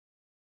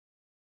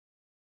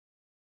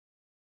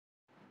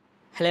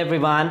Hello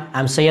everyone,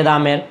 I'm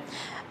Aamer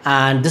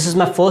and this is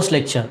my first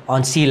lecture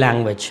on C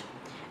language.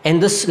 In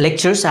this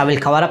lectures, I will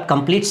cover up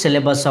complete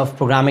syllabus of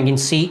programming in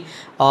C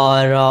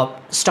or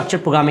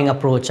structured programming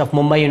approach of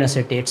Mumbai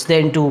University. It's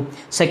there into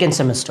second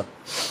semester.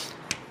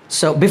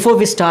 So before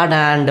we start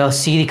and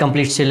see the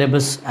complete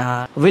syllabus,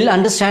 we'll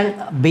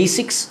understand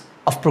basics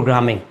of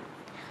programming.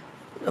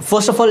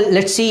 First of all,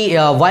 let's see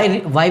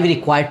why we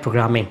require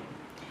programming.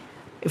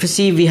 If you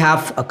see, we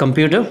have a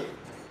computer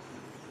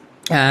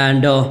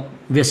and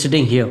we are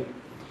sitting here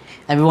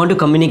and we want to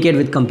communicate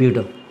with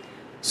computer.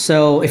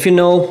 So if you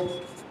know,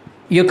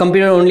 your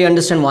computer only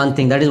understand one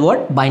thing, that is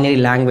what? Binary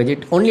language.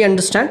 It only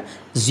understand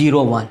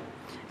 0 1,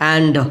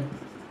 and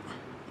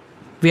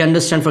we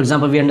understand, for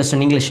example, we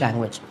understand English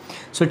language.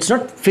 So it's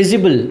not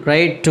feasible,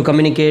 right, to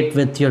communicate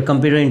with your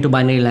computer into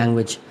binary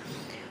language.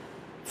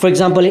 For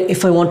example,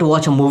 if I want to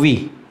watch a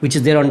movie which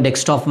is there on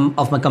desktop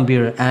of my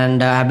computer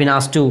and I have been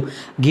asked to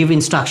give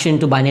instruction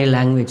to binary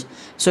language,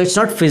 so it's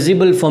not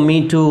feasible for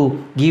me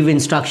to give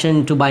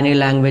instruction to binary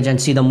language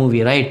and see the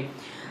movie, right?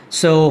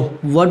 So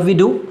what we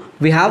do,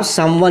 we have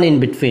someone in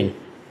between.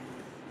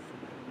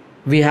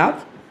 We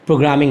have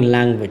programming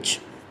language,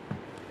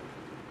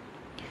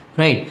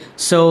 right?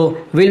 So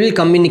we will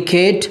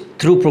communicate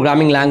through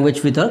programming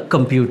language with a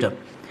computer.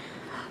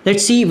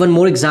 Let's see one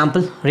more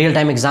example,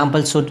 real-time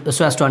example, so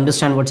as to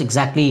understand what's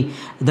exactly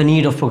the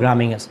need of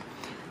programming is.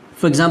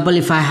 For example,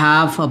 if I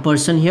have a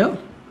person here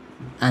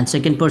and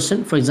second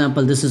person, for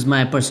example, this is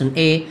my person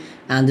A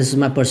and this is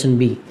my person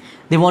B.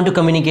 They want to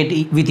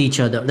communicate with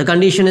each other. The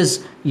condition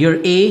is your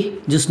A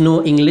just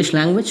know English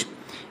language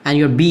and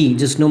your B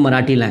just know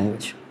Marathi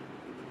language.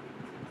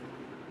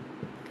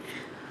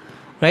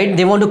 Right?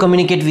 They want to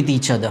communicate with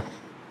each other.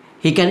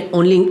 He can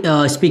only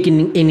speak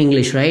in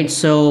English, right?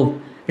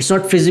 So it's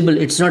not feasible,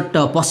 it's not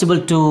possible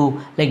to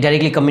like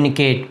directly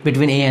communicate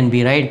between A and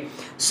B, right?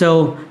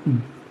 So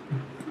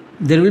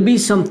there will be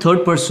some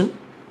third person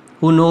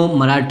who know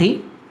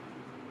Marathi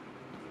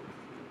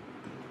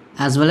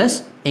as well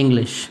as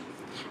English.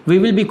 We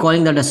will be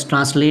calling that as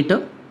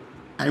translator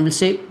and we'll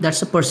say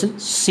that's a person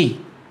C,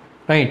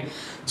 right?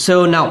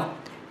 So now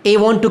A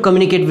want to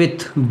communicate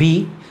with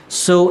B,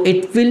 so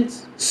it will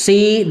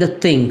say the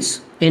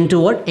things into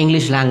what?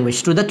 English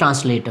language to the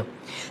translator.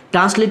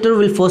 Translator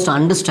will first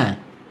understand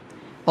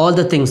all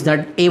the things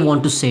that A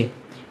want to say.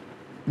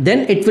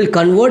 Then it will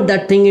convert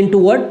that thing into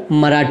what?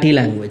 Marathi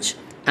language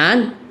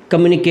and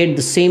communicate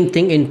the same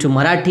thing into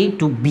Marathi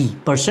to B,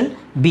 person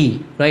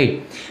B,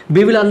 right?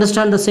 B will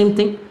understand the same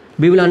thing.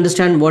 B will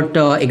understand what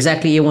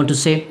exactly A want to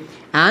say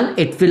and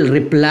it will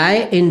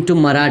reply into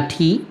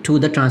Marathi to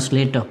the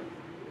translator,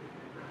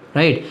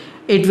 right?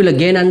 It will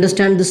again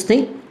understand this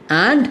thing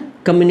and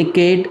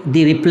communicate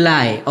the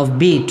reply of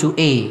B to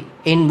A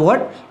in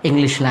what?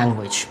 English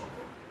language.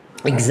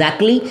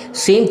 Exactly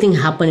same thing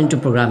happen into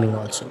programming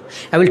also.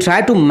 I will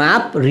try to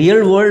map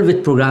real world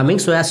with programming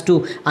so as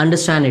to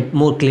understand it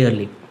more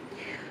clearly,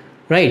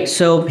 right?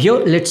 So here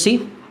let's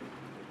see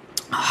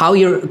how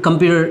your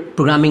computer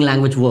programming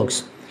language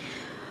works.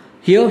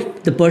 Here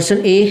the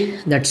person A,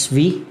 that's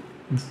we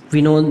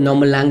know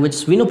normal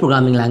language, we know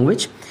programming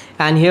language,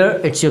 and here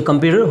it's your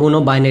computer who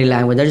know binary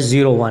language, that is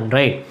 0 1,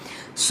 right?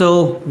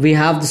 So we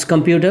have this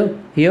computer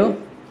here,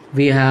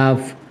 we are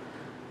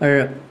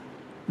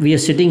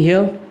sitting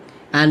here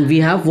and we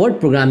have what?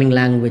 Programming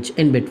language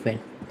in between.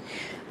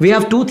 We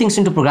have two things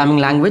into programming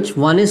language.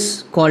 One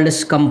is called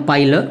as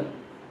compiler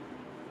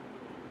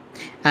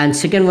and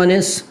second one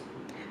is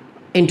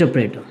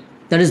interpreter.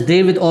 That is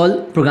there with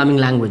all programming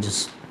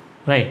languages,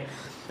 right?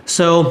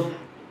 So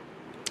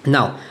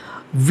now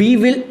we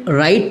will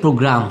write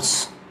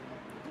programs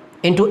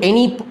into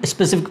any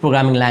specific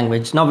programming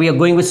language. Now we are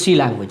going with C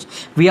language.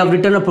 We have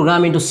written a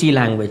program into C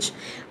language.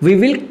 We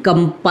will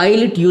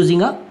compile it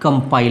using a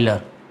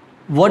compiler.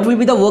 What will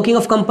be the working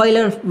of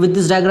compiler? With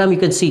this diagram you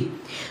can see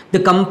the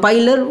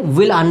compiler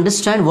will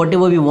understand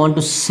whatever we want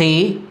to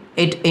say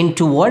it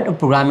into what? A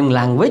programming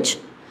language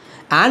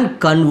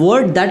and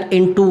convert that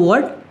into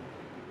what?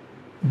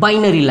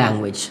 Binary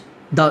language.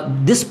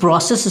 This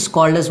process is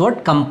called as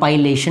what?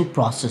 Compilation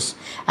process,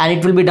 and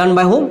it will be done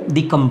by whom?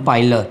 The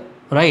compiler,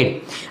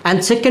 right?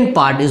 And second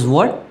part is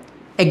what?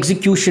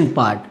 Execution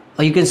part,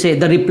 or you can say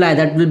the reply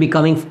that will be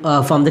coming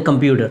from the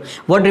computer.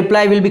 What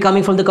reply will be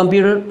coming from the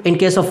computer in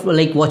case of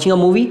like watching a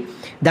movie?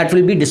 That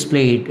will be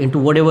displayed into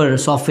whatever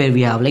software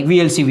we have, like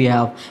VLC we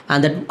have,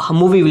 and that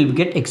movie will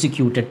get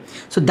executed.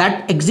 So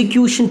that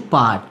execution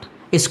part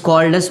is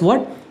called as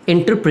what?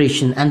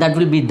 Interpretation, and that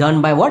will be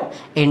done by what?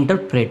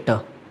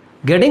 Interpreter.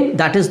 Getting?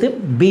 That is the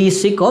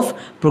basic of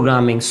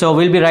programming. So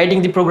we'll be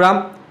writing the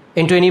program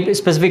into any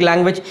specific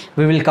language,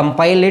 we will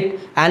compile it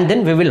and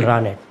then we will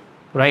run it,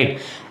 right?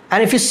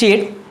 And if you see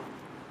it,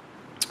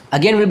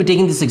 again we'll be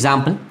taking this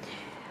example.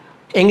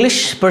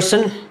 English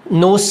person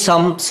knows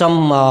some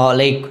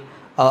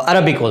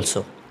Arabic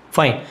also,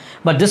 fine,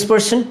 but this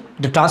person,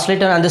 the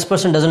translator, and this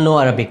person doesn't know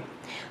Arabic.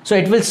 So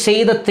it will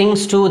say the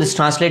things to this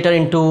translator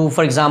into,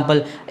 for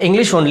example,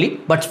 English only,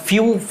 but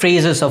few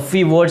phrases or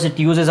few words it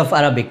uses of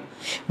Arabic.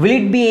 Will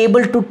it be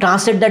able to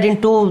translate that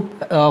into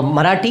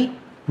Marathi?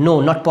 No,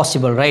 not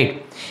possible,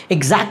 right?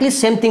 Exactly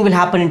same thing will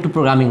happen into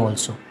programming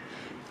also.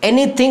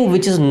 Anything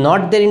which is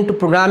not there into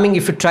programming,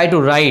 if you try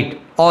to write,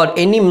 or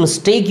any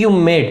mistake you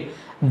made,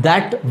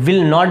 that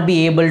will not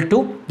be able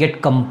to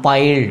get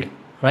compiled,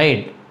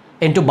 right,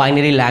 into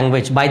binary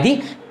language by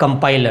the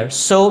compiler.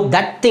 So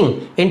that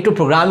thing into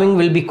programming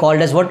will be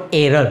called as what?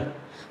 Error.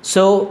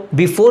 So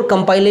before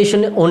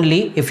compilation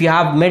only, if you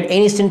have made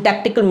any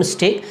syntactical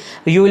mistake,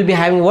 you will be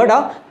having what?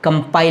 A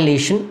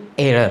compilation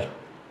error.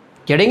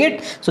 Getting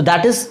it? So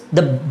that is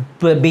the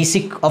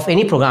basic of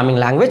any programming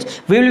language.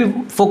 We will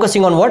be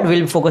focusing on what? We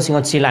will be focusing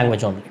on C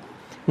language only.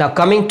 Now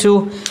coming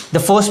to the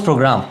first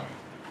program,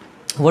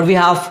 what we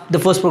have, the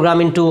first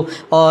program into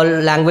all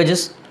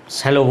languages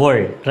is hello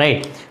world,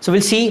 right? So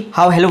we'll see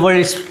how hello world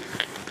is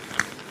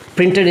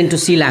printed into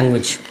C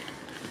language.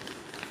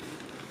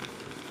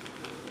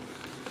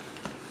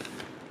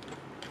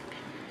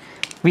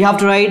 We have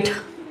to write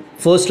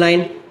first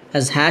line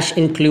as hash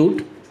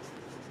include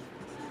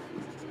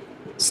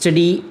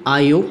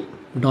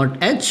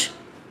stdio.h.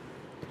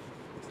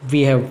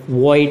 We have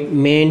void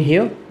main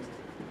here,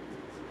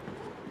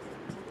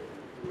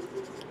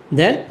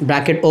 then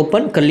bracket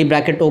open, curly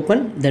bracket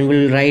open, then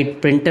we'll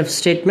write printf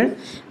statement,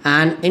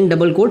 and in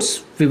double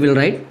quotes we will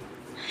write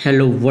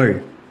hello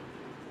world.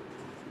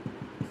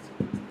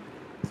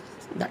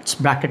 That's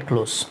bracket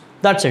close.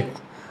 That's it.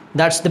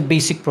 That's the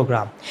basic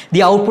program.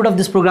 The output of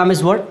this program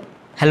is what?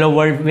 Hello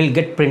world will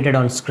get printed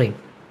on screen.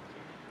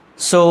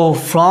 So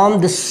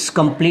from this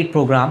complete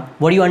program,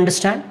 what do you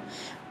understand?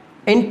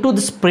 Into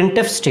this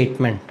printf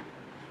statement,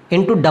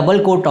 into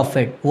double quote of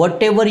it,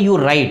 whatever you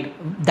write,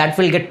 that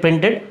will get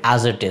printed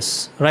as it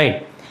is,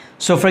 right?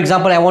 So for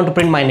example, I want to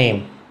print my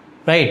name,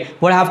 right?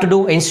 What I have to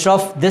do, instead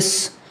of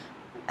this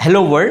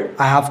hello world,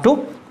 I have to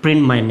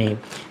print my name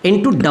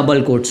into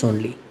double quotes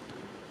only.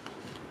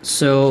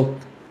 So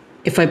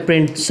if I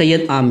print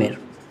Syed Aamer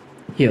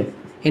here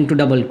into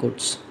double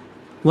quotes,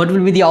 what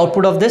will be the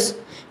output of this?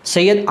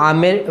 Syed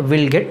Aamer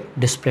will get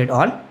displayed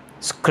on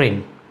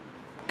screen.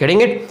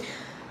 Getting it?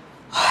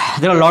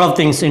 There are a lot of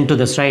things into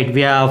this, right?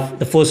 We have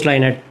the first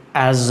line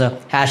as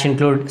hash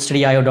include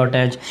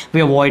stdio.h, we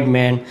have void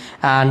main,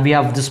 and we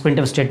have this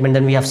printf statement,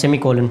 then we have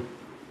semicolon.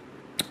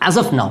 As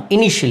of now,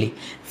 initially,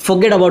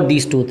 forget about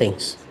these two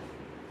things.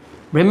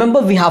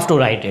 Remember, we have to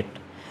write it,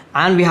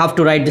 and we have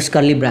to write this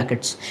curly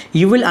brackets.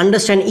 You will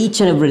understand each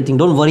and everything,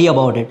 don't worry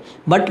about it.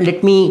 But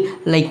let me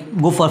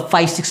go for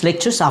 5-6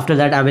 lectures. After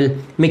that, I will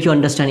make you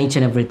understand each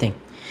and everything.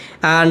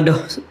 And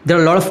there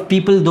are a lot of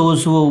people,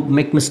 those who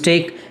make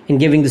mistake in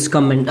giving this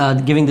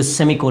comment, giving this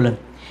semicolon.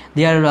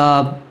 They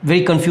are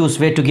very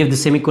confused where to give the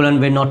semicolon,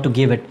 where not to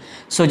give it.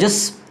 So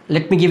just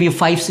let me give you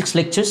 5-6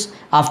 lectures.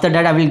 After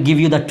that, I will give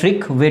you the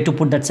trick where to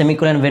put that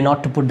semicolon, where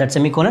not to put that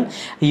semicolon.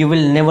 You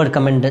will never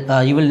commit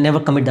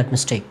that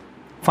mistake.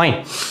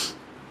 Fine.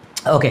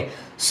 Okay,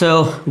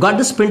 so got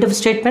this printf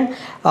statement.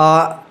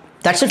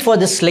 That's it for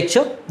this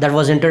lecture. That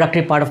was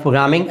introductory part of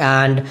programming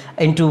and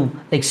into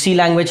C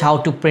language, how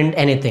to print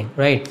anything,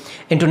 right?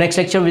 Into next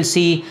lecture, we'll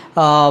see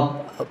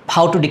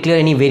how to declare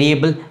any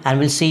variable, and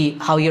we'll see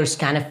how your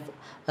scanf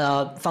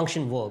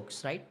function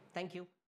works, right? Thank you.